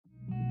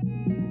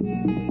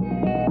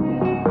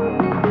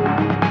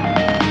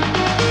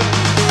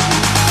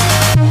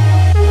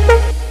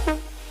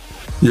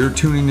You're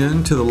tuning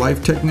in to the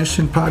Life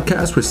Technician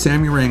podcast with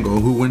Sammy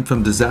Rangel, who went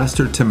from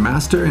disaster to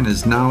master and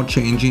is now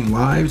changing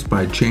lives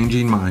by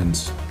changing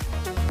minds.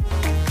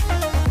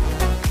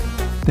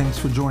 Thanks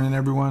for joining,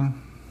 everyone.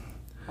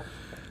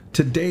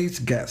 Today's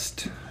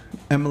guest,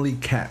 Emily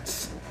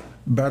Katz,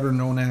 better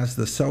known as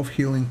the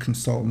self-healing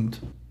consultant,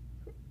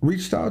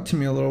 reached out to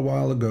me a little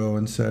while ago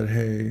and said,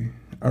 "Hey,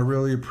 I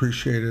really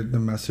appreciated the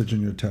message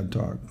in your TED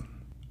Talk."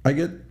 I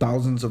get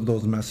thousands of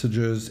those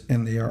messages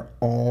and they are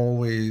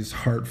always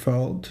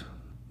heartfelt.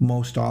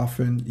 Most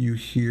often you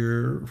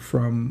hear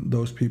from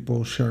those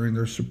people sharing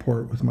their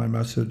support with my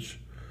message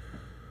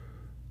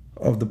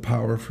of the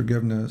power of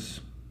forgiveness,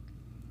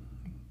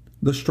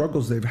 the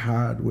struggles they've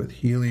had with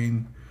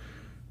healing,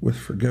 with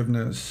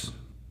forgiveness,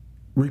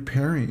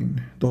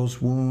 repairing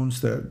those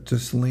wounds that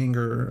just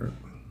linger.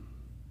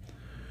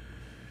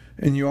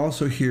 And you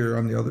also hear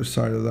on the other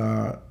side of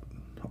that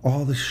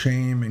all the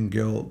shame and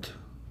guilt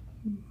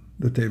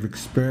that they've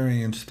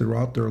experienced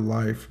throughout their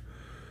life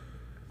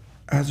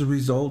as a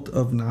result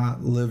of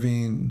not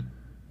living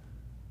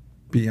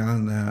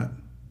beyond that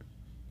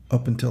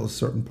up until a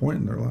certain point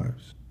in their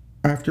lives.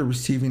 After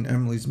receiving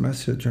Emily's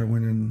message, I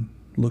went and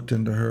looked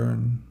into her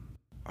and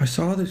I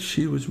saw that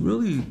she was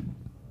really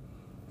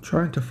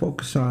trying to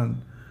focus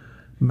on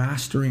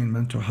mastering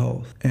mental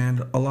health,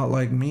 and a lot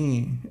like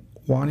me,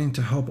 wanting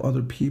to help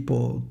other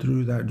people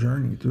through that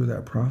journey, through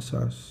that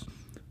process.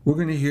 We're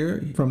going to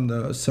hear from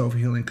the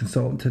self-healing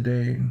consultant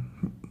today,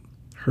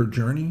 her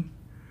journey,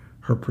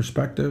 her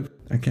perspective.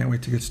 I can't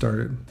wait to get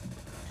started.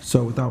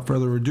 So without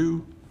further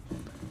ado,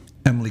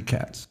 Emily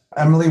Katz.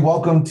 Emily,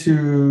 welcome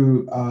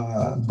to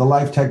the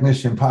Life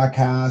Technician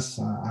podcast.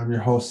 I'm your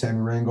host,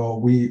 Sammy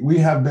Rangel. We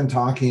have been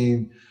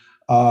talking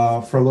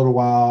for a little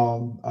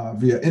while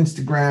via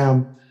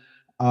Instagram,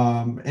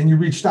 and you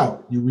reached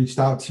out. You reached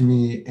out to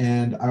me,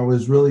 and I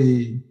was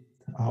really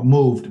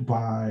moved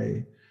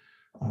by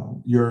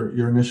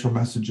your initial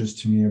messages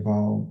to me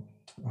about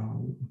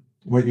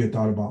what you had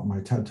thought about my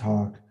TED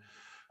Talk.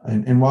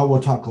 And while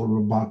we'll talk a little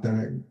bit about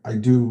that, I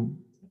do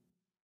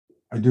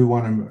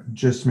want to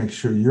just make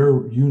sure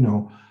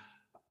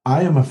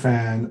I am a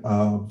fan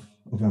of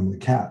Emily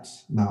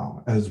Katz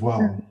now as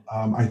well.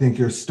 I think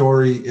your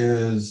story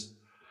is,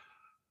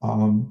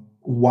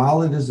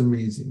 while it is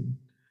amazing,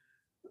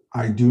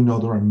 I do know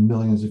there are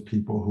millions of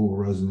people who will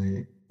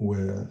resonate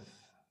with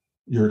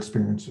your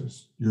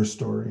experiences, your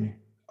story.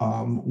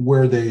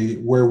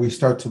 Where we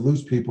start to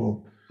lose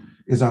people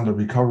is on the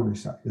recovery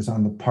side, is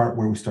on the part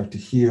where we start to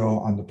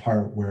heal, on the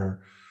part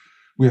where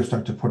we have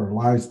start to put our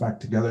lives back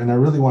together. And I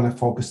really want to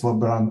focus a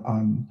little bit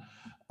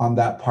on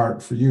that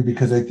part for you,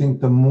 because I think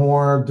the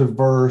more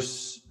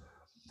diverse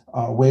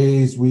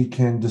ways we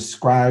can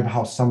describe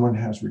how someone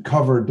has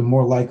recovered, the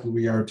more likely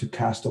we are to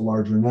cast a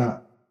larger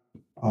net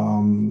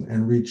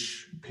and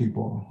reach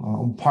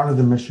people. Part of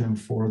the mission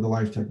for the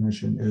Life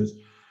Technician is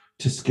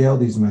to scale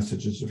these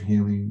messages of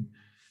healing,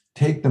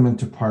 take them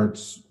into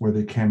parts where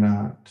they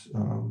cannot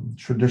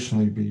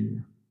traditionally be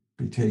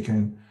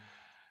taken,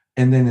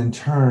 and then in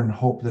turn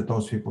hope that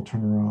those people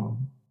turn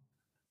around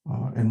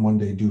and one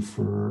day do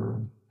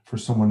for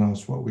someone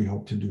else what we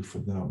hope to do for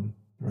them,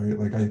 right?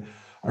 Like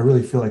I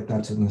really feel like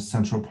that's an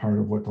essential part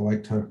of what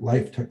the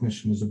Life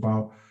Technician is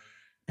about.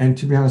 And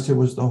to be honest, it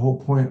was the whole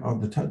point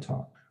of the TED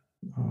Talk.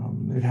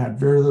 It had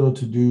very little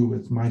to do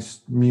with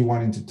me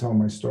wanting to tell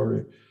my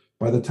story.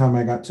 By the time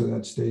I got to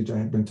that stage, I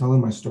had been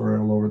telling my story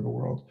all over the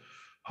world.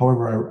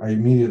 However, I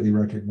immediately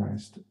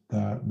recognized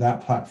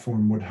that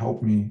platform would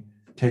help me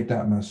take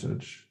that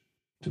message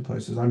to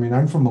places. I mean,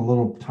 I'm from a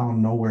little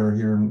town nowhere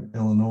here in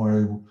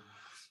Illinois,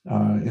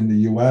 in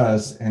the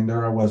US, and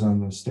there I was on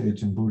the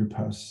stage in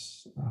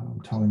Budapest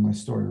telling my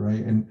story,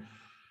 right? And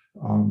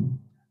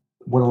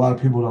what a lot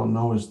of people don't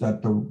know is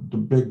that the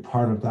big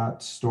part of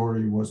that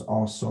story was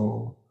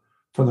also,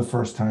 for the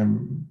first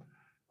time,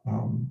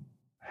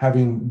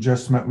 having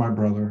just met my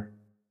brother,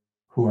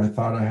 who I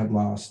thought I had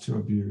lost to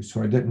abuse,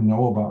 who I didn't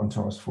know about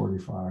until I was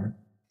 45.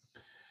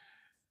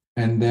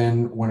 And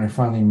then when I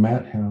finally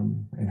met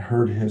him and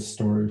heard his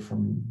story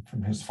from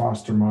his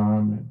foster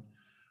mom and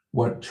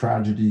what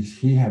tragedies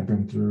he had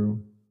been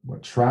through,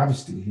 what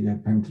travesty he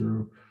had been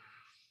through,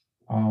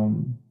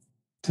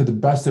 to the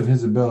best of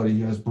his ability,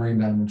 he has brain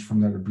damage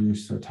from that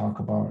abuse to talk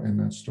about in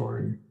that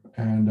story.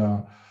 And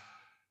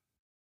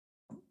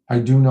I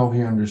do know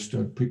he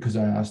understood, because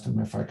I asked him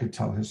if I could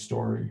tell his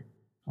story,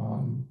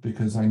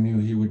 because I knew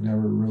he would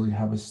never really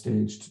have a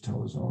stage to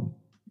tell his own.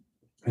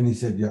 And he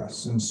said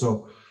yes. And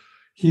so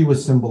he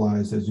was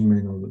symbolized, as you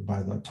may know,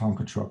 by the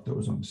Tonka truck that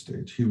was on the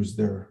stage. He was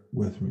there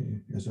with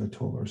me as I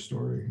told our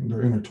story. And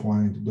they're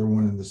intertwined. They're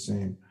one and the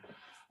same.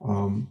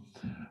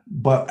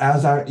 But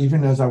as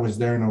I was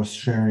there and I was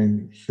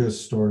sharing his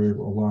story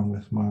along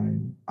with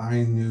mine,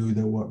 I knew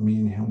that what me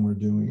and him were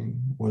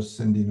doing was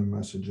sending a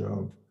message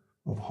of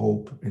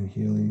hope and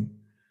healing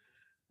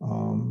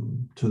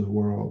to the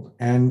world,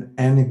 and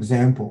an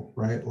example,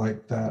 right?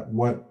 Like that,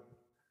 what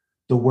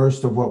the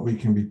worst of what we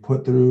can be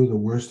put through, the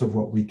worst of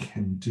what we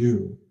can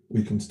do,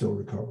 we can still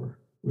recover.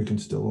 We can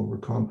still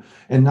overcome,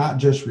 and not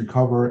just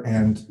recover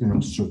and,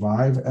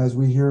 survive, as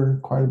we hear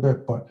quite a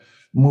bit, but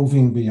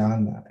moving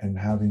beyond that and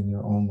having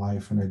your own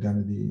life and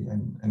identity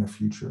and a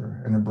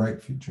future and a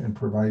bright future, and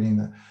providing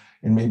that,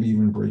 and maybe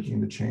even breaking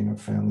the chain of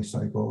family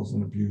cycles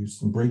and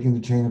abuse, and breaking the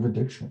chain of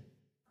addiction,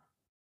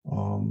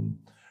 um,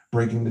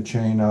 breaking the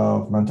chain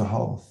of mental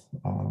health,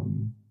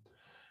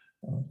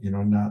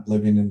 not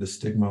living in the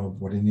stigma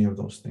of what any of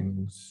those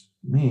things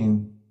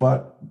mean,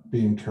 but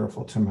being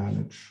careful to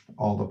manage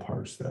all the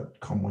parts that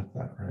come with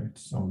that, right?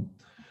 So,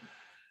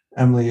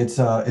 Emily, it's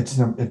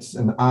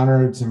an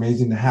honor. It's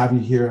amazing to have you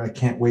here. I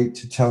can't wait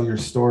to tell your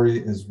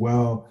story as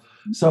well.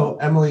 So,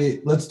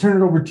 Emily, let's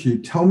turn it over to you.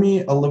 Tell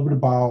me a little bit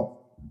about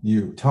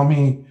you. Tell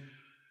me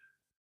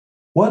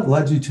what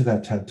led you to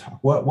that TED Talk.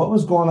 What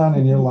was going on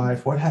in your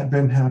life? What had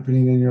been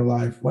happening in your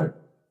life?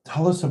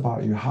 Tell us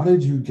about you. How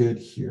did you get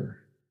here?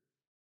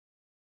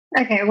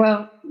 Okay,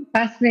 well,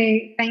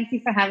 firstly, thank you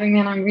for having me,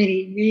 and I'm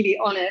really, really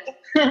honored.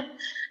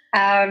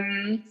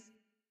 um,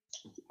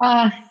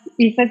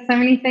 you said so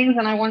many things,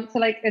 and I want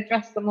to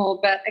address them all.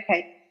 But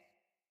okay,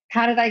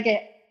 how did I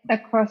get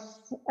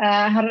across?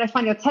 How did I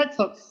find your TED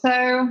Talk?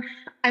 So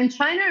I'm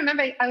trying to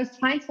remember. I was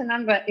trying to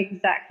remember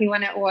exactly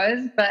when it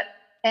was, but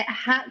it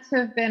had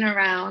to have been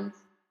around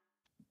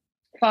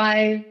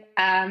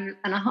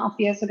 5.5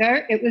 years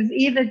ago. It was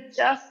either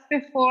just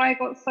before I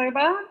got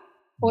sober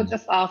or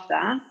just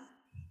after.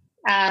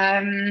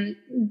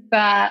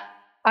 But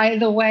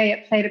either way,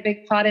 it played a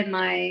big part in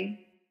my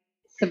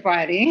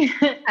sobriety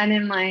and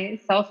in my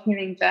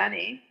self-healing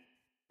journey.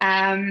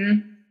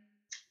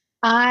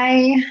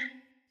 I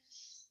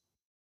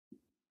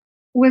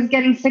was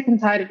getting sick and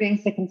tired of being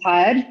sick and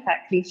tired,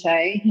 that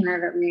cliche,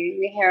 that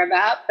we hear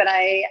about. But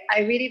I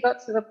really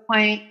got to the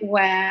point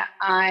where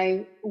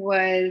I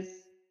was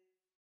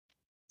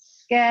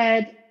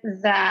scared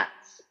that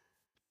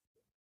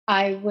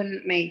I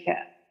wouldn't make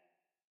it.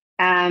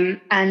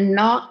 And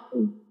not,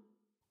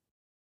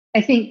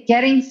 I think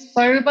getting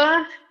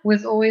sober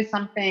was always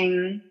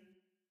something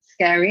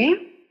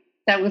scary.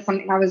 That was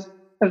something I was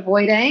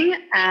avoiding.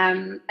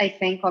 I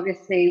think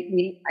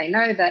obviously I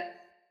know that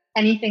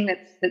anything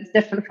that's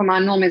different from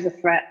our norm is a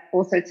threat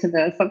also to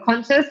the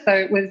subconscious. So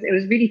it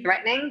was really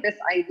threatening, this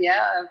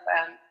idea of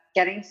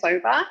getting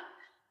sober.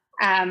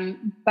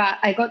 But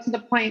I got to the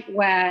point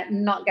where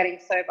not getting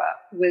sober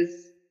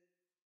was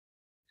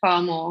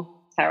far more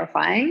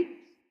terrifying.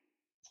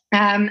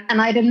 And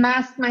I'd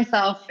immersed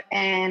myself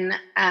in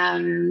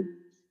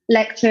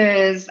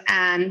lectures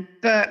and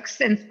books,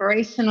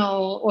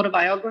 inspirational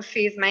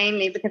autobiographies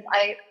mainly, because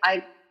I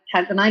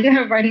had an idea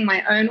of writing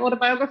my own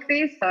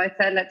autobiographies. So I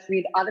said, let's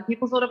read other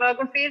people's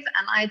autobiographies.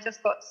 And I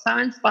just got so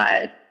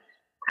inspired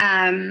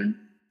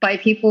by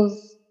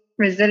people's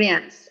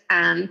resilience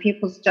and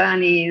people's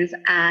journeys.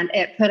 And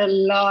it put a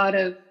lot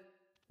of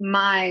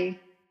my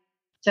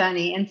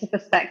journey into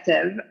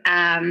perspective.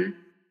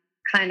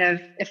 Kind of,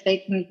 if they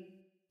can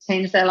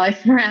change their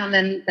life around,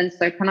 then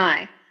so can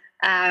I.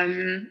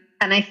 And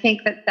I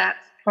think that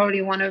that's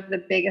probably one of the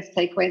biggest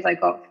takeaways I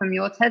got from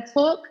your TED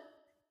Talk,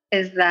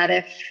 is that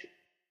if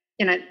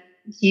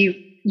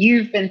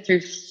you've been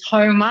through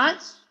so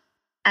much,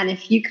 and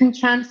if you can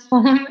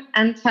transform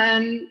and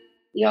turn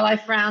your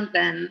life around,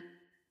 then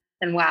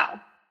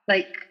wow.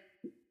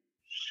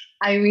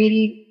 I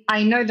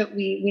know that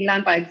we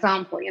learn by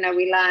example.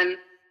 We learn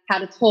how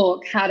to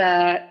talk, how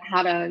to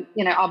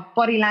our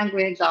body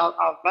language,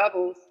 our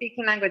verbal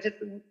speaking language.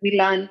 We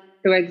learn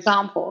through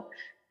example.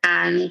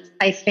 And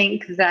I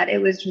think that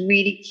it was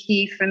really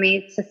key for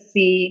me to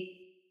see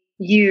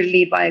you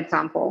lead by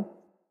example.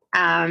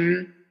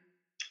 There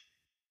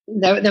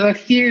were a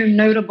few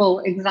notable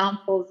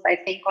examples, I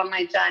think, on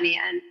my journey,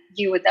 and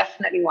you were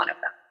definitely one of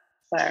them.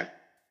 So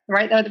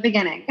right there at the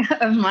beginning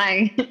of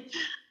my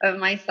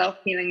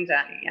self-healing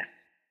journey. Yeah.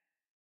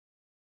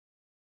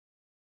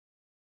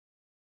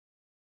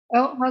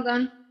 Oh, hold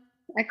on.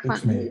 I can't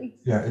It's me. hear you.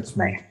 Yeah, it's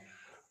me.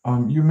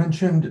 Right. You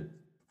mentioned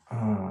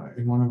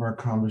in one of our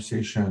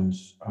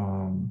conversations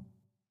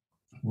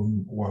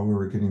while we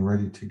were getting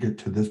ready to get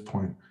to this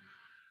point,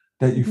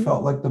 that you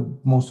felt like the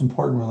most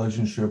important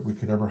relationship we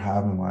could ever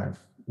have in life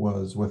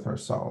was with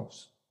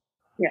ourselves.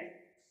 Yeah.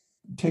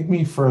 Take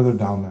me further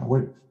down that.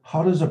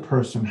 How does a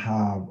person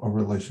have a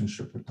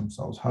relationship with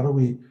themselves?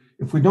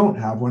 If we don't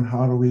have one,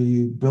 how do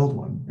we build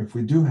one? If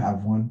we do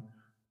have one,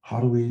 how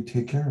do we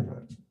take care of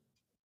it?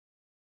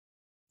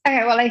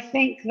 Okay, well, I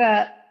think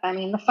that,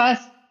 the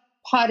first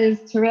part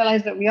is to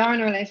realize that we are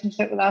in a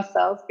relationship with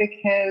ourselves,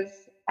 because,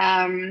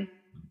 when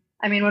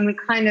we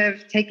kind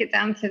of take it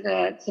down to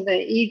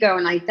the ego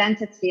and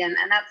identity, and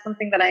that's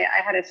something that I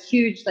had a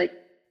huge,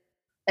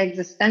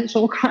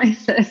 existential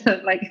crisis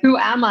of, who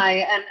am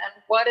I, and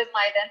what is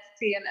my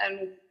identity,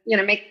 and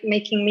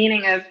making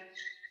meaning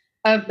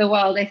of the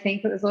world. I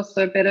think it was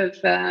also a bit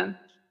of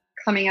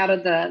coming out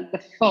of the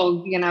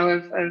fog,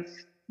 of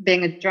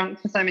being a drunk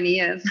for so many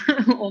years,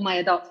 all my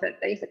adulthood,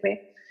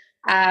 basically.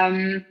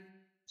 And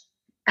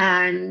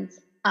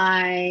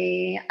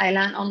I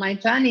learned on my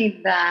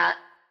journey that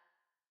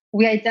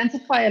we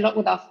identify a lot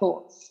with our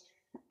thoughts.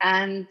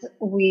 and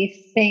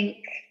we think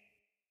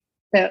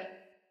that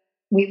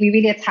we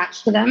really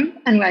attach to them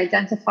and we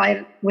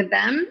identify with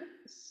them.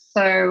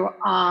 So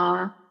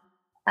our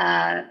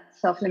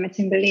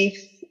self-limiting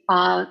beliefs,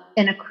 our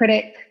inner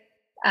critic,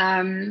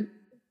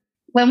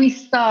 when we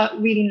start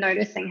really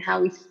noticing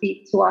how we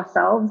speak to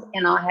ourselves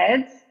in our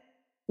heads,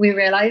 we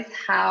realize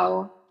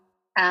how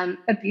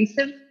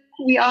abusive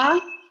we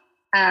are.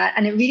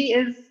 And it really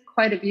is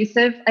quite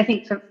abusive, I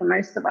think, for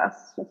most of us,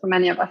 or for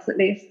many of us at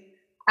least.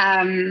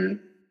 And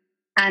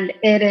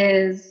it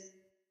is,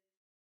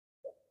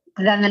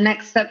 then the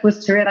next step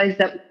was to realize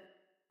that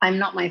I'm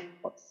not my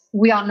thoughts.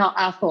 We are not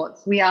our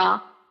thoughts. We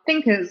are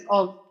thinkers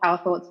of our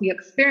thoughts. We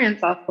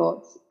experience our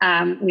thoughts.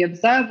 We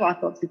observe our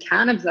thoughts. We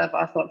can observe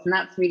our thoughts. And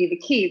that's really the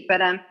key.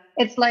 But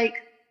it's like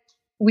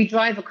we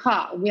drive a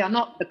car. We are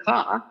not the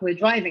car. We're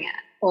driving it.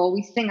 Or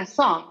we sing a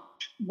song.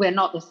 We're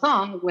not the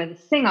song. We're the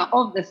singer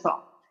of the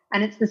song.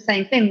 And it's the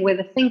same thing. We're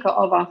the thinker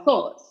of our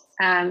thoughts.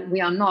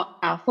 We are not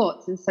our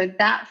thoughts. And so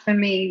that for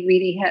me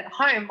really hit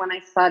home when I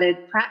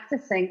started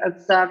practicing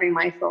observing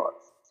my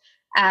thoughts.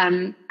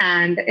 And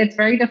it's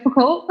very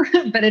difficult,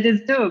 but it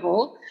is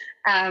doable.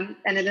 And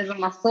it is a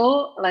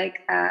muscle,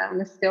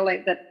 and a skill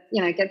that,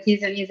 gets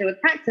easier and easier with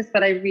practice.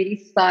 But I really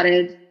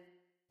started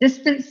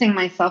distancing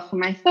myself from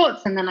my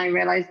thoughts. And then I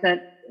realized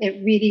that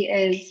it really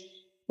is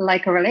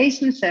like a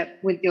relationship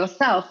with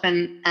yourself.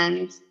 And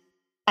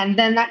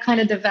then that kind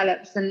of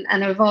develops and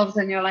evolves.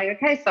 And you're like,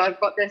 okay, so I've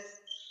got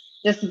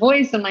this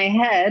voice in my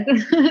head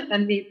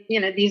and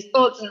these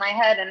thoughts in my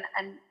head, and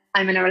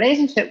I'm in a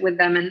relationship with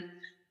them.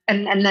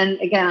 And then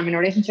again, I'm in a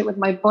relationship with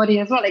my body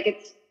as well.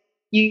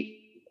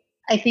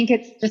 I think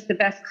it's just the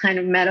best kind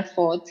of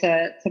metaphor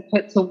to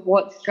put to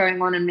what's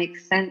going on and make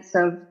sense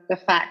of the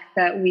fact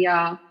that we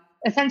are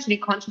essentially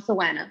conscious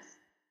awareness.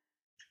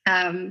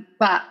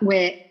 But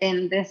we're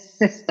in this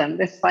system,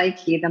 this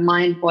psyche, the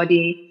mind,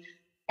 body,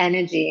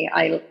 energy,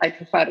 I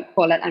prefer to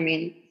call it. I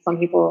mean, some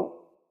people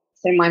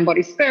say mind,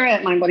 body,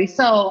 spirit, mind, body,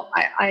 soul.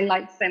 I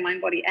like to say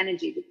mind, body,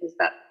 energy, because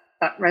that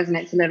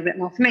resonates a little bit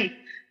more for me.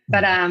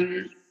 But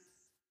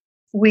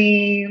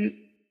we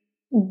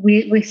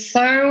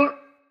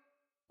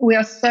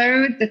are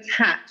so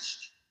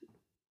detached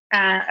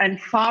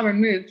and far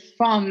removed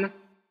from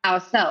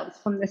ourselves,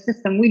 from the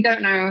system. We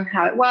don't know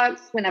how it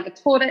works. We're never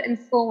taught it in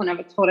school. We're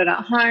never taught it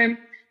at home.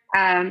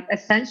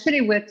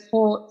 Essentially, we're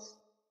taught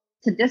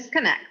to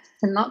disconnect,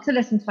 not to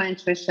listen to our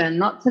intuition,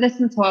 not to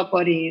listen to our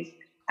bodies.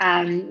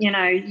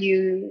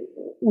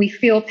 We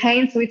feel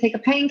pain, so we take a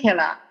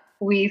painkiller.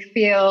 We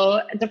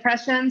feel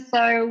depression,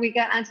 so we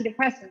get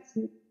antidepressants.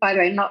 By the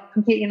way, not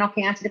completely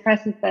knocking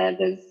antidepressants.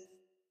 There's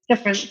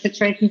different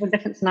situations and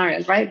different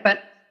scenarios, right?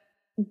 But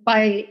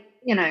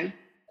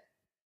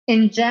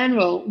in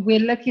general, we're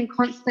looking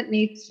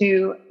constantly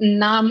to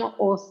numb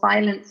or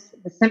silence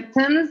the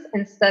symptoms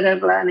instead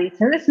of learning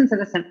to listen to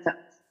the symptoms.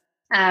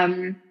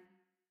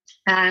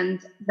 And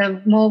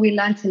the more we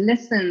learn to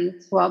listen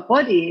to our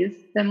bodies,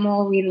 the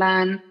more we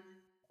learn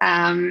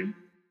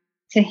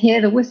to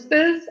hear the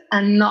whispers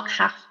and not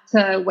have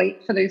to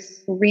wait for those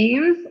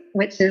screams,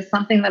 which is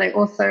something that I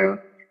also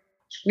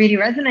really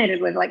resonated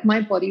with. Like,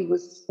 my body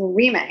was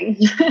screaming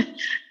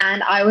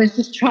and I was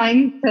just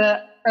trying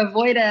to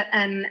avoid it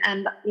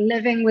and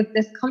living with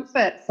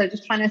discomfort. So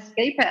just trying to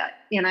escape it,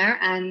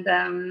 and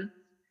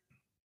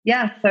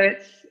so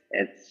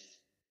it's,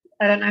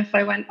 I don't know if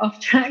I went off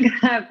track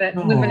there, but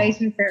with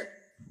relationships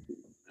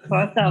to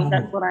ourselves,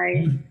 that's what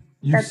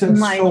you've said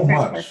so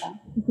much.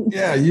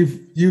 Yeah,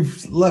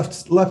 you've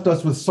left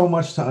us with so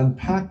much to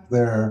unpack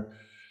there.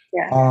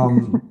 Yeah.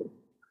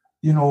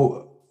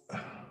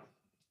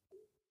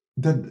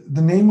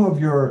 The name of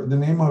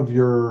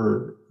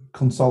your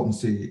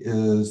consultancy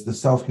is the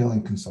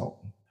Self-Healing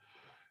Consultant,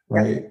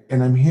 right? Yeah.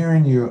 And I'm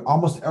hearing you,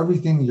 almost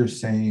everything you're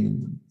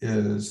saying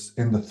is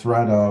in the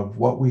thread of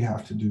what we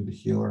have to do to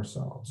heal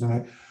ourselves.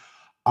 And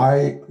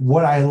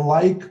what I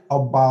like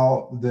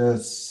about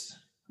this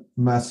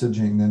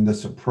messaging and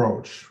this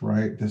approach,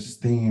 right, this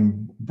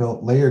theme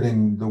layered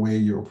in the way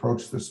you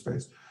approach this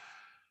space,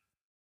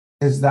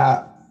 is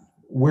that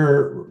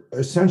you're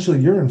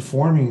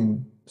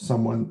informing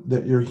someone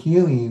that your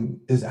healing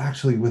is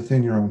actually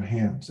within your own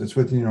hands. It's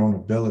within your own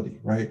ability,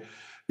 right?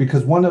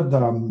 Because one of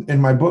them,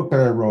 in my book that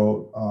I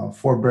wrote,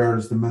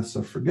 Forebears, the Myths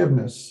of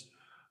Forgiveness,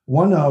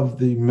 one of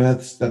the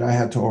myths that I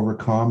had to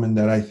overcome, and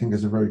that I think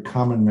is a very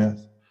common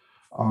myth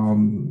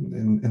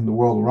in the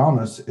world around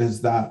us,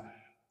 is that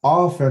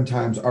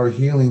oftentimes our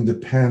healing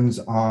depends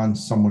on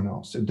someone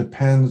else. It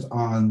depends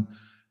on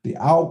the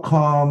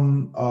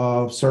outcome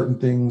of certain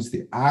things,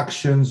 the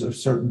actions of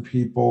certain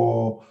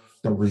people,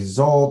 the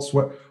results,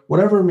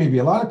 whatever it may be.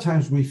 A lot of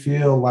times we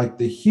feel like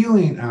the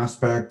healing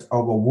aspect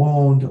of a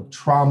wound, of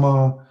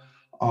trauma,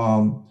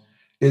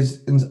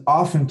 is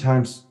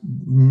oftentimes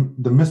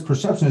the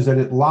misperception is that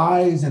it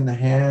lies in the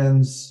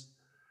hands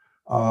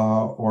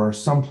or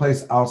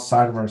someplace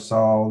outside of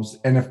ourselves.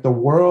 And if the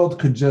world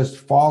could just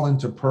fall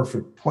into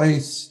perfect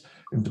place,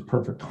 into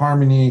perfect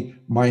harmony,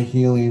 my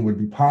healing would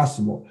be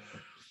possible.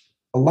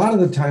 A lot of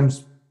the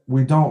times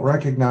we don't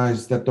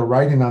recognize that the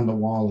writing on the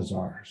wall is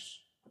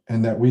ours,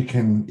 and that we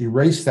can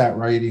erase that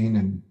writing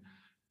and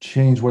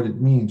change what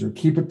it means, or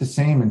keep it the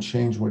same and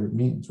change what it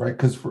means, right?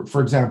 Because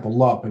for example,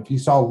 love, if you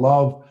saw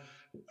love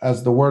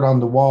as the word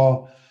on the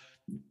wall,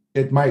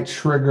 it might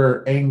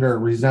trigger anger,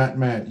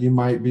 resentment. You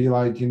might be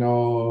like,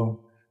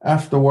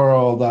 F the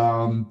world,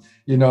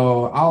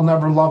 I'll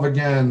never love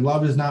again.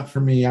 Love is not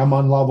for me. I'm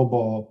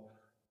unlovable.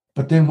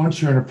 But then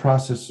once you're in a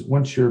process,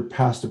 once you're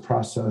past the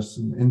process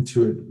and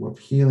into it with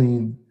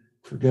healing,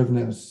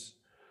 forgiveness,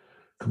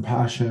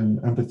 compassion,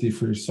 empathy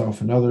for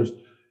yourself and others,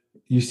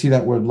 you see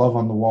that word love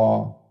on the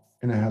wall,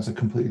 and it has a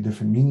completely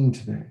different meaning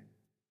today.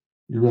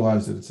 You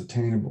realize that it's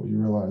attainable. You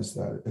realize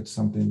that it's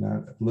something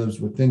that lives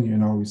within you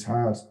and always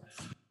has.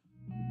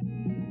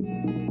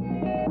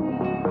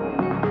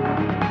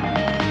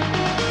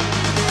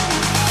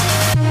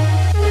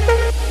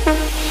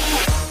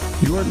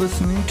 You are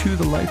listening to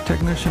the Life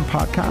Technician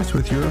Podcast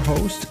with your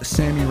host,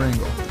 Sammy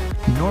Rangel.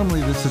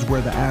 Normally this is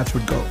where the ads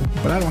would go,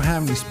 but I don't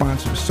have any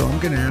sponsors, so I'm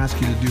going to ask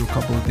you to do a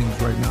couple of things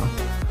right now.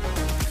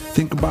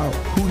 Think about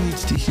who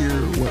needs to hear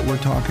what we're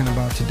talking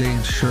about today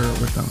and share it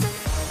with them.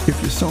 If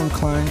you're so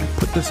inclined,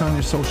 put this on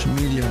your social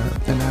media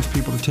and ask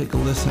people to take a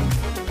listen.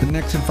 The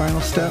next and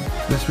final step,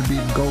 this would be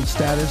gold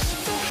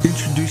status.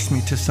 Introduce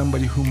me to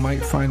somebody who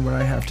might find what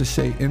I have to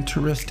say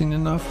interesting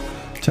enough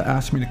to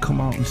ask me to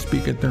come out and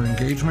speak at their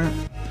engagement,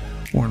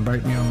 or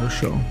invite me on their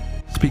show.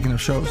 Speaking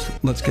of shows,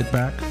 let's get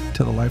back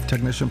to the Life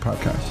Technician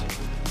Podcast.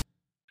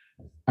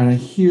 And I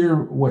hear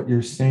what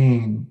you're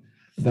saying,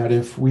 that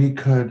if we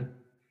could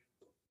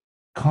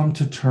come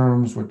to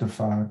terms with the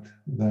fact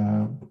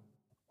that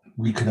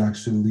we could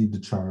actually lead the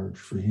charge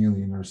for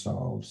healing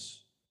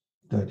ourselves,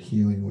 that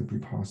healing would be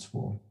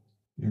possible,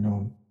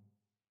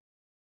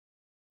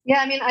 Yeah,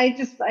 I mean, I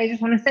just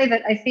want to say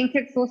that I think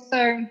it's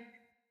also,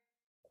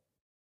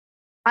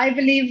 I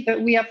believe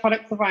that we are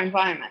products of our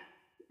environment.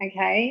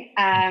 Okay,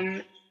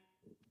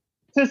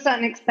 to a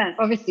certain extent,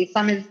 obviously,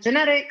 some is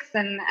genetics,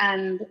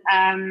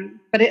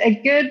 but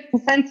a good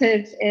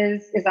percentage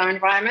is our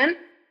environment,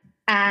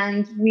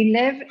 and we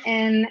live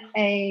in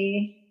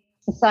a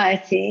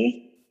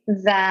society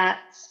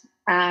that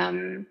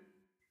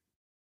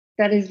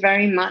is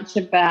very much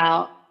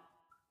about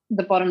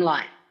the bottom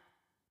line,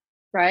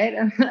 right?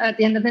 And at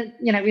the end of it,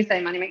 we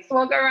say money makes the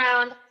world go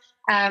around,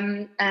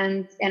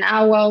 and in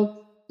our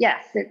world,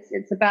 yes,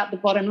 it's about the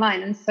bottom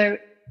line, and so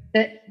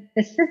the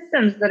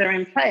systems that are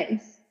in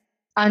place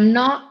are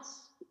not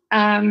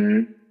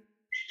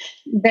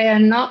they are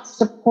not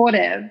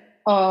supportive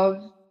of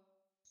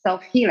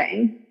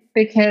self-healing,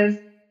 because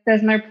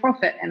there's no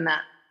profit in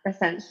that,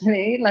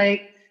 essentially.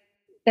 Like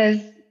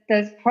there's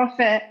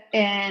profit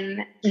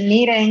in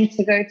needing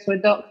to go to a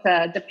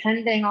doctor,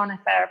 depending on a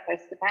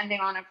therapist,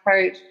 depending on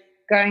approach,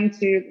 going to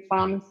the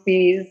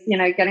pharmacies,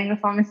 getting the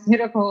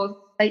pharmaceuticals.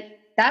 Like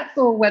that's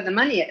all where the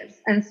money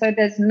is. And so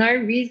there's no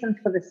reason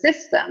for the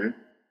system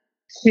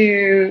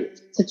to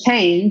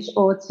change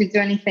or to do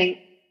anything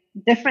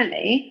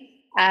differently.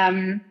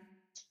 And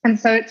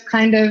so it's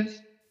kind of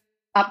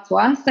up to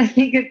us. I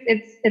think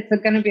it's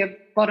going to be a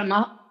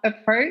bottom-up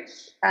approach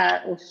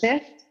or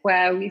shift,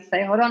 where we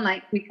say, hold on,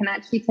 like we can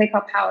actually take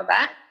our power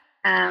back,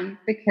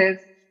 because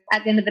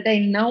at the end of the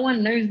day, no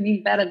one knows me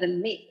better than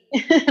me.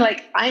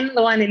 Like I'm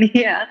the one in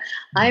here.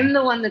 I'm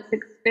the one that's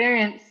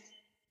experienced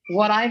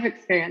what I've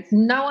experienced.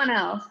 No one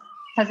else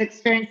has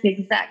experienced the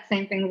exact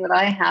same things that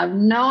I have.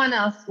 No one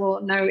else will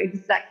know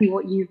exactly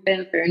what you've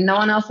been through. No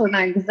one else will know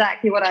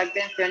exactly what I've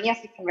been through. And yes,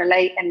 we can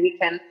relate, and we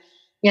can,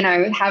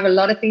 have a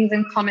lot of things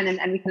in common,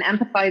 and we can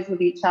empathize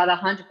with each other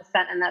 100%.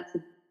 And that's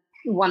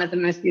one of the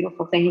most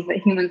beautiful things that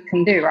humans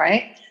can do,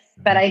 right?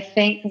 But I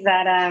think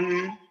that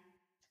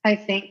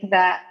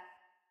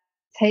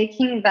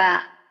taking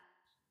that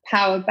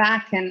power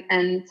back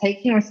and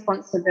taking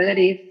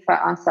responsibility for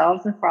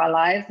ourselves and for our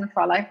lives and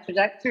for our life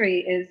trajectory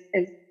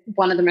is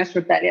one of the most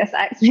rebellious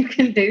acts you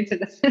can do to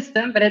the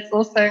system, but it's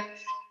also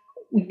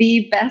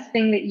the best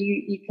thing that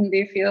you can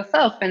do for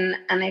yourself. And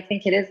I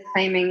think it is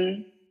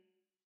claiming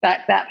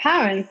back that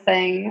power and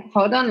saying,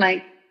 hold on,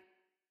 like,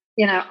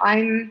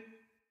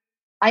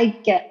 I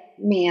get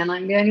me, and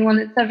I'm the only one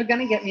that's ever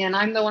going to get me, and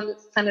I'm the one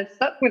that's kind of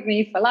stuck with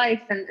me for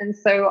life. And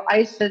so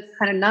I should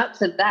kind of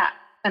nurture that,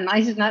 and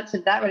I should nurture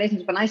that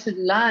relationship, and I should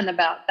learn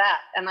about that.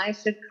 And I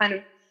should kind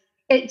of,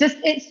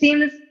 it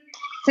seems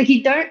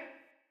like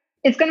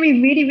it's going to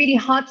be really, really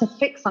hard to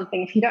fix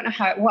something if you don't know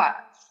how it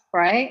works,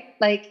 right?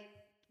 Like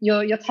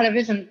your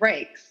television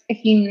breaks.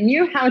 If you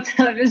knew how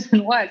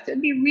television works,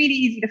 it'd be really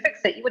easy to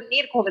fix it. You wouldn't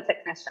need to call the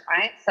technician,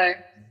 right? So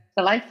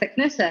the life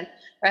technician,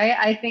 right?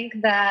 I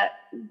think that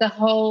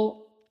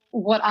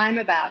what I'm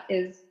about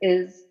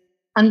is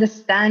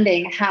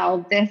understanding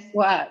how this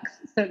works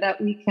so that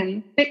we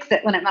can fix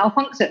it when it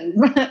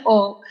malfunctions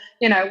or,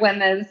 when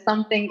there's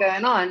something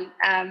going on,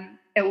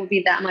 it will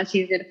be that much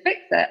easier to fix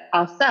it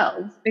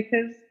ourselves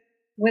because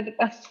we're the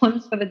best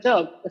ones for the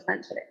job,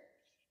 essentially.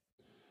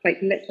 Like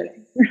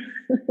literally.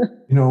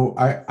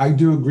 I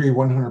do agree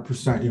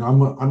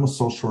 100%. I'm a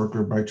social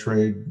worker by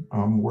trade.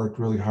 Worked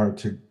really hard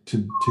to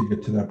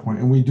get to that point,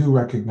 and we do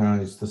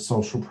recognize the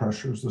social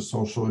pressures, the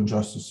social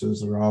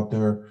injustices that are out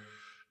there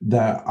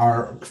that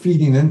are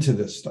feeding into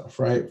this stuff,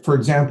 right? For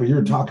example,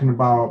 you're talking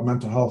about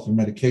mental health and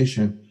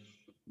medication.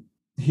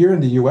 Here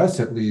in the US,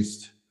 at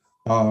least,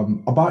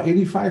 about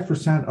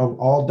 85% of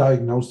all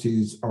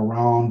diagnoses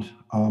around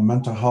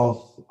mental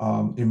health,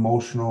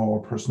 emotional,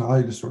 or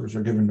personality disorders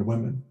are given to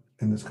women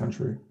in this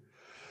country.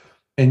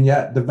 And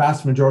yet, the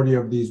vast majority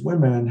of these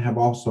women have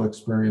also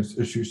experienced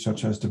issues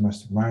such as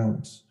domestic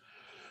violence.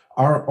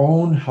 Our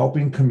own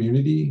helping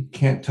community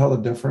can't tell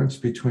the difference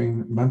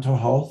between mental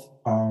health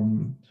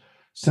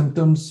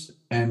symptoms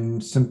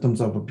and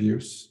symptoms of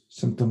abuse,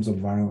 symptoms of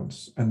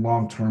violence, and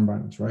long-term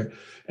violence, right?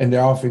 And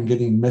they're often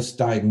getting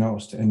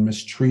misdiagnosed and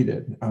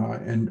mistreated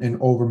and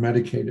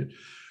over-medicated.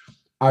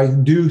 I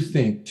do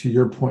think, to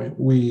your point,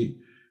 we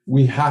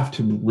have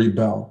to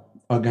rebel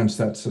against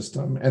that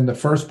system. And the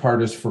first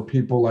part is for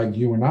people like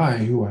you and I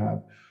who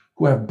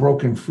have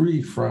broken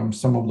free from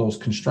some of those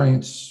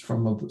constraints,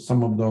 from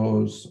some of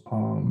those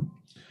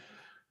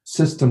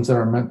systems that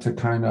are meant to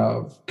kind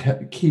of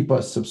keep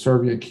us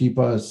subservient, keep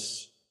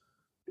us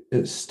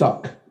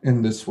stuck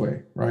in this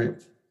way, right?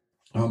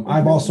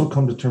 I've also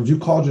come to terms. You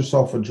called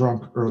yourself a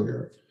drunk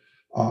earlier.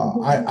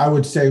 I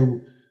would say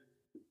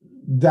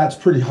that's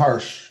pretty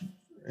harsh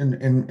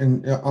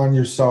and on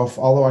yourself,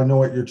 although I know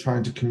what you're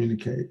trying to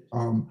communicate.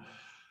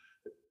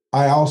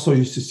 I also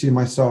used to see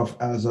myself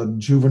as a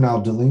juvenile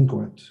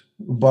delinquent,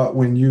 but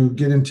when you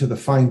get into the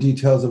fine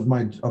details of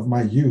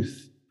my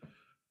youth,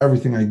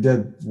 everything I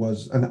did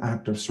was an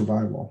act of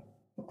survival.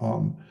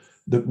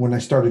 When I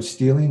started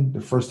stealing,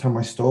 the first time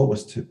I stole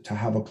was to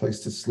have a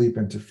place to sleep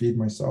and to feed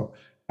myself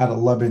at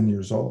 11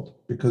 years old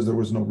because there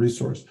was no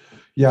resource.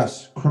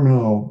 Yes,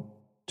 criminal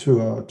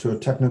to a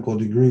technical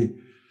degree,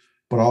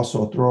 but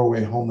also a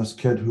throwaway homeless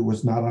kid who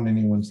was not on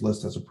anyone's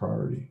list as a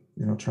priority,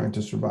 trying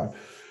to survive.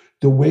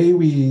 The way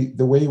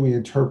we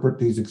interpret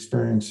these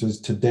experiences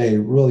today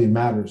really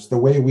matters. The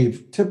way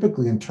we've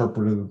typically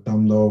interpreted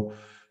them, though,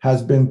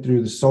 has been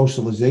through the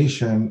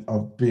socialization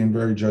of being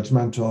very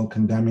judgmental and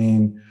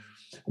condemning.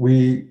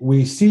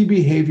 We see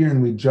behavior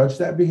and we judge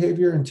that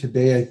behavior. And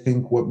today, I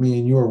think what me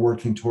and you are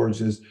working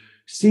towards is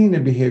seeing the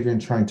behavior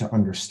and trying to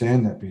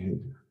understand that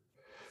behavior,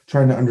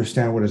 trying to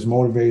understand what has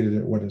motivated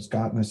it, what has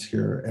gotten us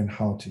here, and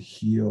how to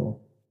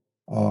heal.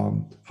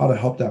 How to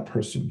help that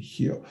person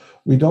heal.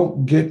 We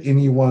don't get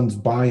anyone's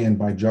buy-in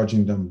by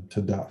judging them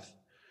to death.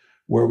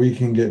 Where we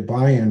can get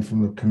buy-in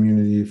from the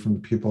community, from the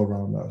people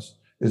around us,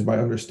 is by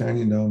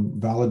understanding them,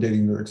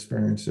 validating their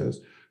experiences,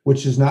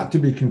 which is not to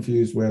be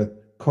confused with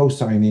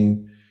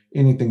co-signing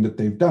anything that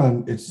they've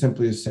done. It's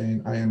simply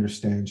saying, I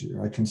understand you.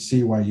 I can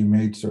see why you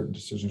made certain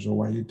decisions or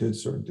why you did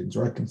certain things,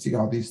 or I can see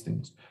how these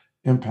things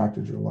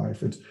impacted your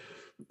life.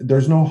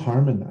 There's no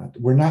harm in that.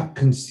 We're not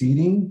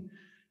conceding.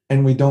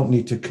 And we don't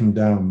need to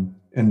condemn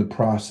in the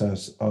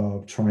process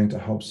of trying to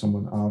help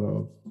someone out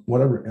of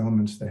whatever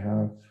ailments they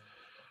have.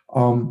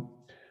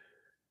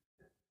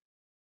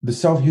 The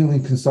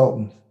self-healing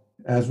consultant,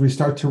 as we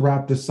start to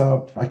wrap this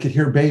up, I could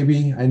hear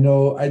baby. I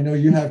know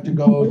you have to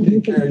go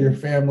take care of your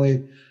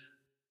family.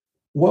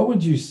 What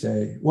would you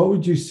say? What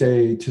would you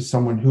say to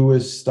someone who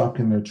is stuck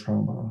in their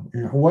trauma?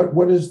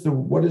 What is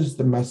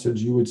the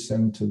message you would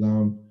send to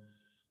them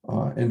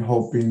in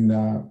hoping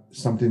that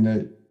something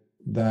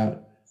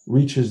that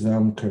reaches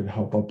them could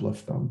help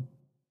uplift them?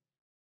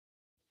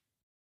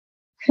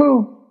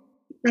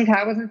 Okay,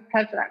 I wasn't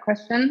prepared for that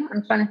question.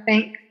 I'm trying to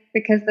think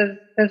because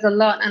there's a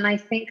lot, and I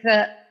think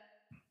that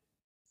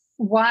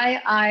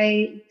why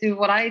I do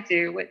what I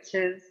do, which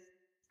is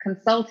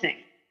consulting,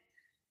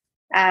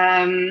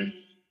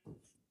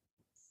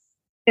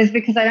 is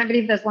because I don't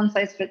believe there's one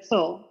size fits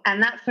all,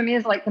 and that for me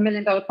is like the $1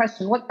 million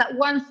question. What's that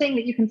one thing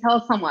that you can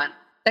tell someone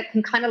that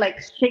can kind of like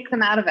shake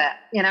them out of it,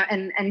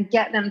 and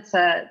get them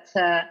to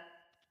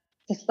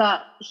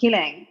start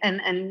healing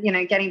and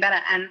getting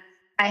better? And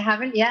I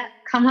haven't yet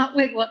come up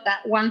with what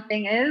that one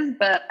thing is,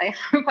 but I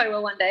hope I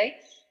will one day.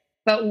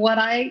 But what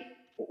I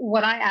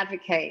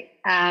advocate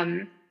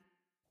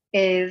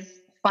is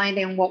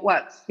finding what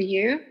works for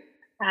you.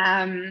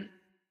 And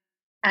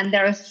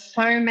there are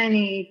so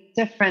many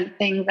different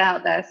things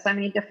out there, so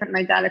many different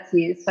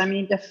modalities, so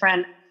many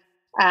different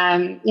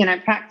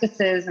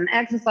practices and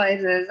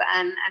exercises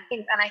and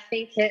things. And I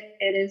think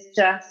it is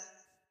just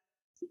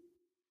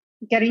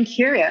getting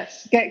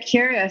curious. Get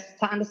curious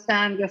to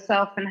understand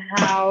yourself and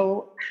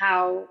how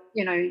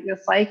your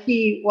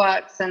psyche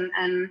works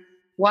and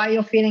why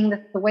you're feeling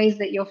the ways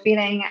that you're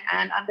feeling,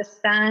 and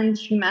understand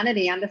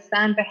humanity,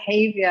 understand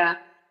behavior,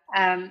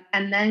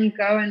 and then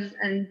go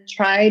and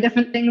try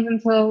different things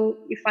until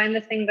you find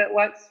the thing that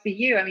works for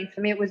you. I mean,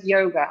 for me, it was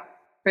yoga,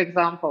 for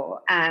example,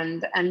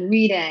 and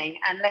reading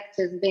and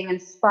lectures and being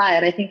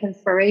inspired. I think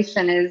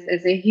inspiration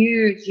is a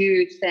huge,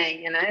 huge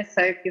thing,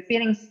 So if you're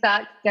feeling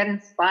stuck, get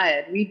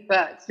inspired. Read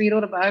books, read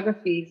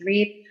autobiographies,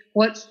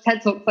 watch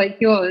TED Talks like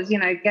yours,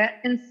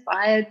 get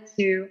inspired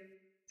to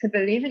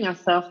believe in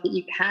yourself, that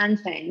you can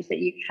change, that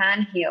you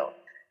can heal.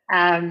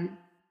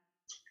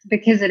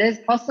 because it is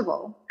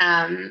possible.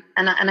 And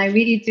I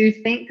really do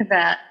think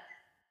that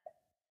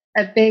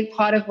a big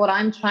part of what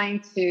I'm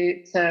trying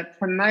to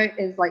promote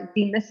is like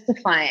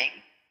demystifying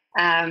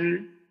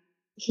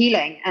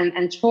healing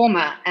and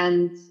trauma.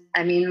 And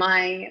I mean,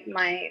 my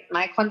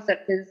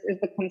concept is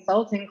the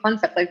consulting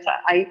concept.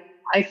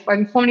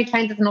 I'm formally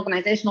trained as an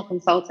organizational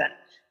consultant.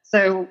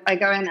 So I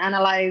go and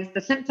analyze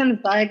the symptoms,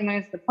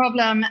 diagnose the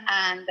problem,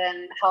 and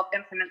then help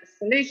implement the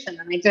solution.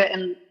 And I do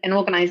it in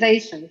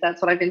organizations.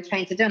 That's what I've been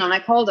trained to do. And I'm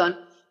like, hold on,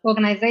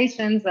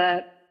 organizations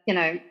are,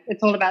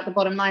 it's all about the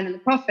bottom line and the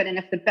profit. And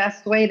if the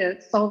best way to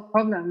solve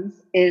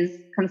problems is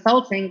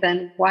consulting,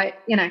 then why,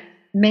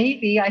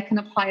 maybe I can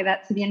apply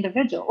that to the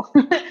individual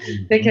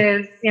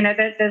because,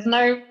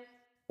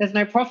 there's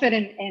no profit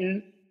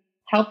in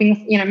helping,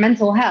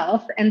 mental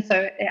health. And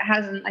so it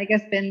hasn't, I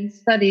guess, been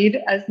studied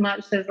as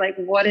much as like,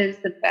 what is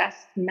the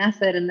best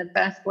method and the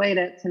best way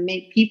to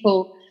make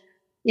people,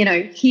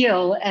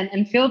 heal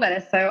and feel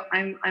better. So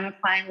I'm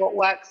applying what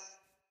works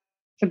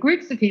for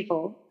groups of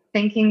people,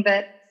 thinking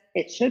that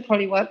it should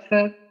probably work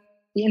for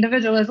the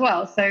individual as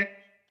well. So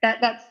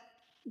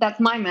that's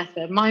my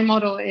method. My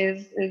model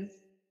is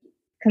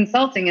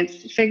consulting.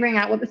 It's figuring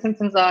out what the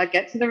symptoms are,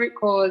 get to the root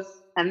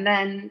cause, and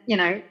then,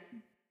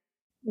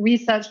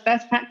 research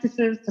best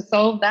practices to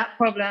solve that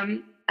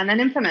problem, and then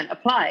implement,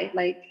 apply,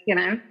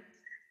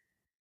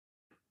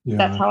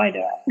 that's how I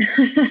do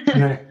it.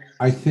 And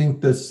I think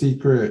the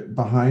secret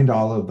behind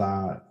all of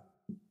that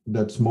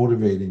that's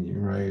motivating you,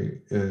 right?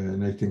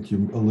 And I think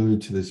you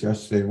alluded to this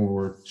yesterday when we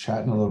were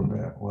chatting a little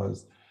bit,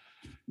 was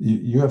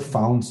you have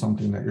found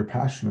something that you're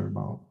passionate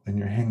about and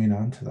you're hanging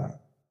on to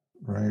that,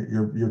 right?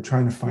 You're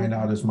trying to find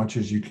out as much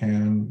as you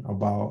can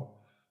about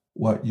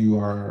what you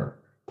are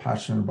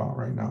passionate about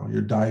right now.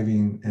 You're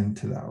diving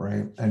into that,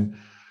 right? And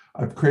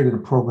I've created a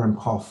program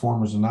called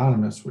Formers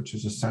Anonymous, which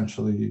is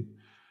essentially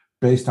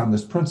based on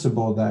this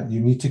principle that you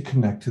need to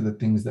connect to the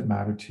things that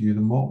matter to you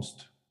the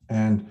most.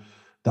 And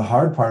the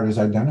hard part is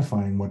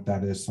identifying what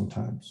that is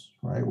sometimes,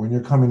 right? When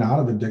you're coming out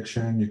of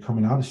addiction, you're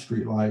coming out of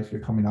street life,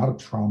 you're coming out of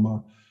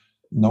trauma,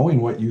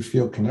 knowing what you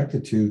feel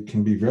connected to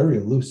can be very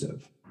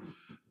elusive.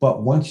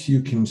 But once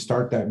you can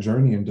start that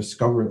journey and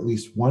discover at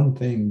least one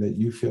thing that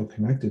you feel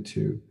connected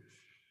to,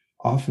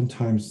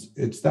 oftentimes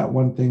it's that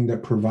one thing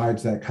that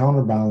provides that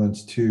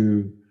counterbalance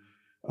to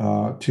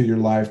your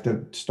life,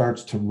 that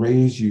starts to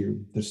raise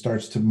you, that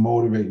starts to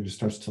motivate you, that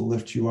starts to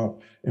lift you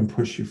up and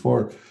push you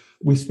forward.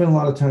 We spend a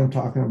lot of time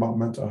talking about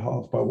mental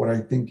health, but what I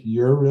think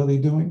you're really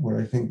doing, what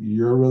I think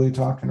you're really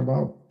talking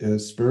about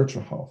is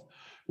spiritual health,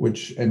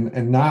 which,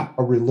 and not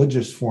a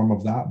religious form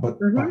of that, but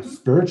by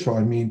spiritual,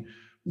 I mean,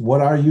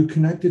 what are you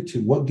connected to?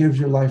 What gives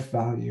your life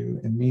value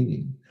and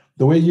meaning?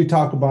 The way you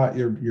talk about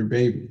your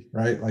baby,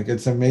 right? Like,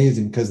 it's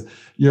amazing because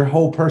your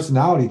whole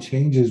personality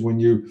changes when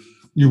you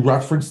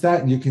reference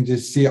that, and you can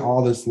just see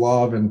all this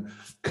love and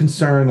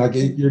concern. Like,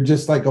 you're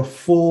just like a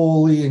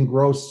fully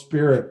engrossed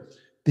spirit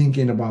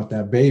thinking about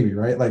that baby,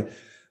 right? Like,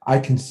 I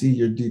can see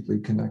you're deeply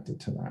connected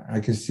to that.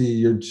 I can see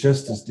you're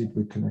just as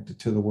deeply connected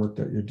to the work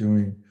that you're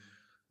doing,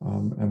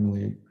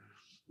 Emily.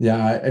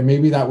 Yeah, and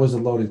maybe that was a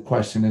loaded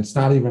question. It's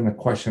not even a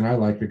question I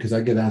like, because I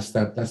get asked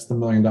that. That's the $1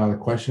 million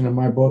question in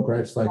my book,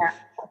 right? It's like,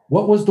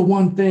 what was the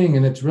one thing?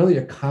 And it's really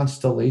a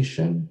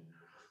constellation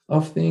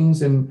of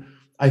things. And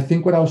I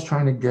think what I was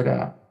trying to get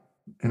at,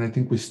 and I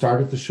think we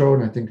started the show,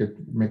 and I think it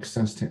makes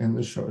sense to end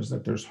the show, is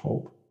that there's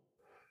hope,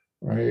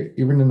 right?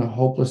 Even in a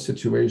hopeless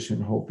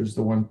situation, hope is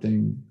the one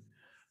thing.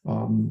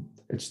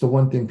 It's the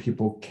one thing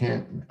people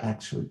can't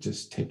actually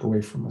just take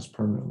away from us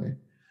permanently.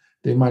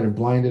 They might have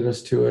blinded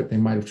us to it. They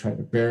might have tried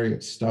to bury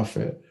it, stuff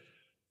it.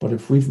 But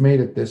if we've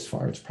made it this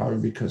far, it's probably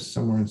because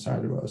somewhere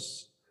inside of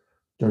us,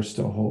 there's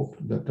still hope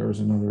that there's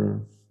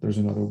another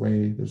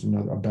way, there's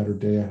a better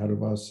day ahead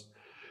of us.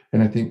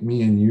 And I think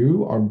me and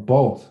you are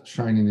both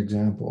shining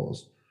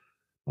examples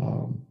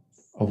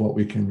of what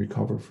we can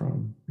recover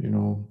from.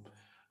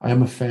 I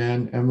am a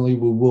fan, Emily.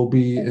 We will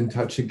be in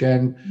touch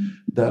again.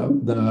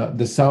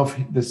 The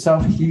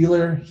self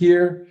healer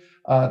here,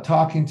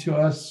 talking to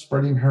us,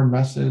 spreading her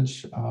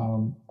message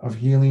of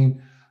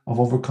healing, of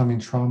overcoming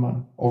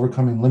trauma,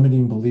 overcoming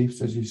limiting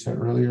beliefs, as you said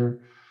earlier,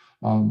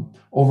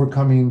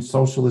 overcoming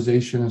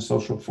socialization and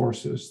social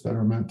forces that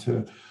are meant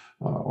to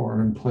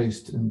or in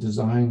place and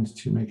designed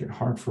to make it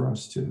hard for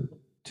us to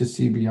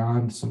see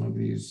beyond some of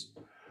these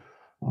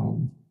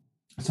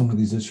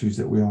issues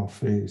that we all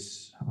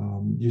face.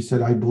 You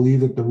said, I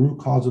believe that the root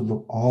cause of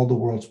all the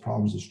world's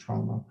problems is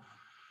trauma.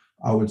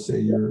 I would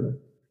say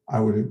I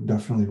would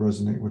definitely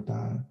resonate with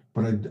that.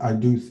 But I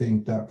do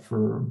think that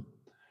for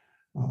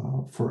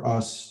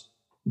us,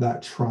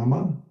 that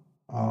trauma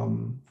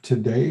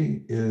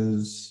today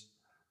is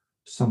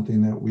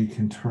something that we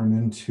can turn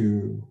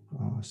into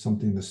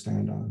something to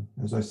stand on.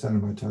 As I said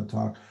in my TED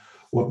Talk,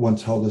 what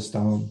once held us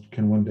down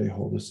can one day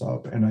hold us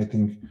up. And I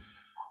think,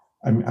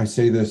 I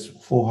say this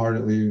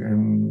full-heartedly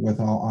and with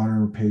all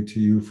honor paid to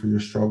you for your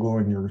struggle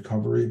and your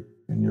recovery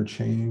and your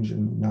change.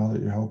 And now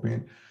that you're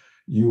helping,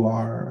 you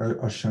are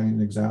a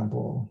shining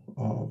example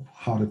of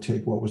how to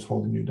take what was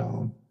holding you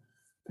down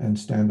and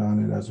stand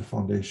on it as a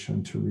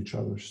foundation to reach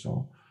others.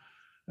 So,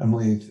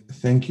 Emily,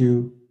 thank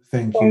you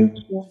Thank you.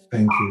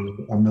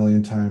 a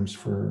million times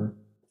for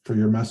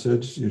your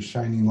message, your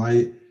shining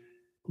light.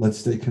 Let's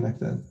stay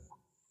connected.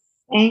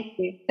 Thank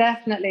you.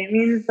 Definitely. It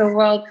means the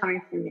world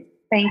coming from you.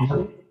 Thank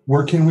you.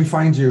 Where can we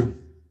find you?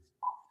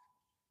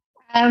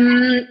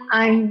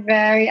 I'm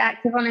very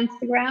active on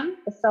Instagram,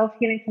 the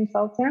Self-Healing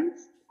Consultant.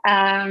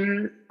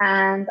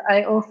 And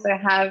I also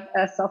have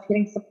a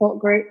self-healing support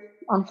group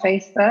on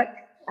Facebook.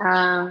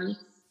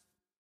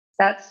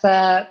 That's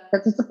a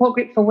support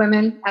group for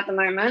women at the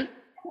moment,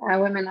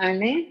 women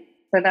only.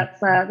 So that's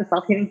the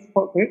self-healing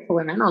support group for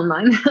women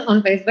online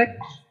on Facebook,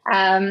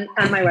 and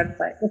my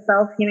website,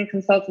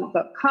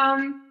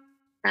 theselfhealingconsultant.com.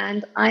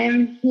 And I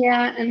am here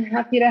and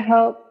happy to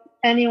help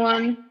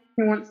anyone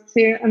who wants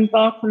to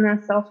embark on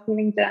their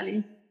self-healing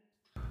journey.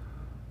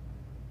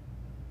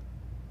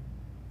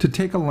 To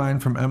take a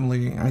line from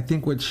Emily, I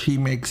think what she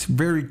makes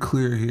very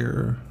clear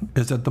here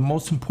is that the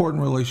most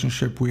important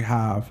relationship we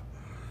have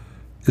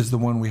is the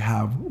one we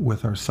have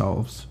with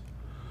ourselves.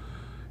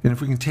 And if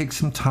we can take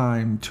some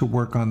time to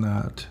work on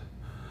that,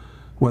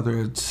 whether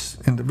it's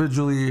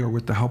individually or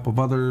with the help of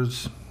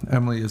others,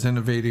 Emily is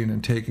innovating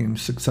and taking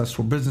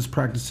successful business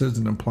practices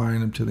and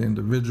applying them to the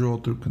individual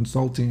through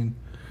consulting,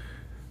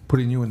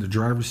 putting you in the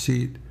driver's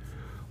seat,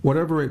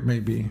 whatever it may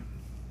be.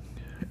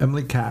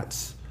 Emily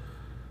Katz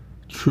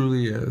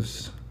truly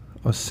is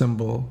a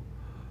symbol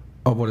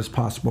of what is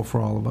possible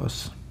for all of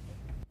us.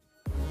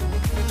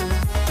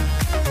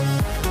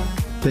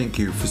 Thank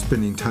you for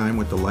spending time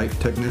with the life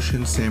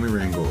technician, Sammy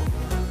Rangel,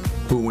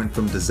 who went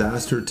from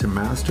disaster to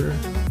master,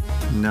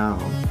 now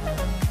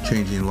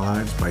changing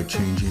lives by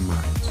changing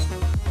minds.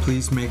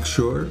 Please make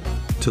sure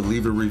to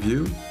leave a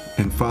review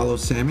and follow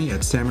Sammy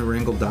at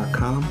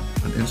sammyrangel.com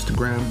on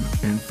Instagram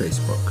and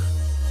Facebook.